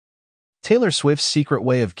Taylor Swift's secret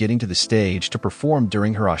way of getting to the stage to perform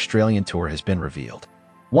during her Australian tour has been revealed.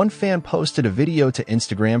 One fan posted a video to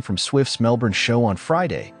Instagram from Swift's Melbourne show on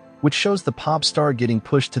Friday, which shows the pop star getting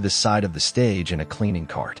pushed to the side of the stage in a cleaning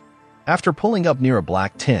cart. After pulling up near a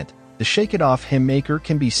black tent, the Shake It Off hymn maker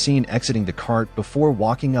can be seen exiting the cart before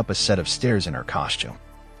walking up a set of stairs in her costume.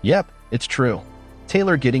 Yep, it's true.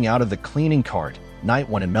 Taylor getting out of the cleaning cart, night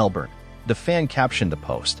one in Melbourne, the fan captioned the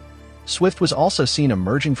post. Swift was also seen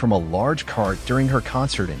emerging from a large cart during her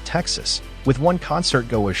concert in Texas, with one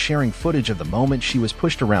concertgoer sharing footage of the moment she was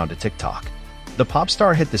pushed around to TikTok. The pop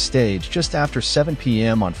star hit the stage just after 7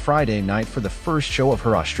 p.m. on Friday night for the first show of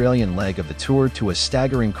her Australian leg of the tour to a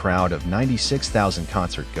staggering crowd of 96,000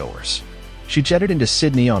 concertgoers. She jetted into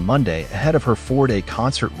Sydney on Monday ahead of her 4-day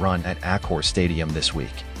concert run at Accor Stadium this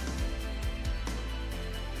week.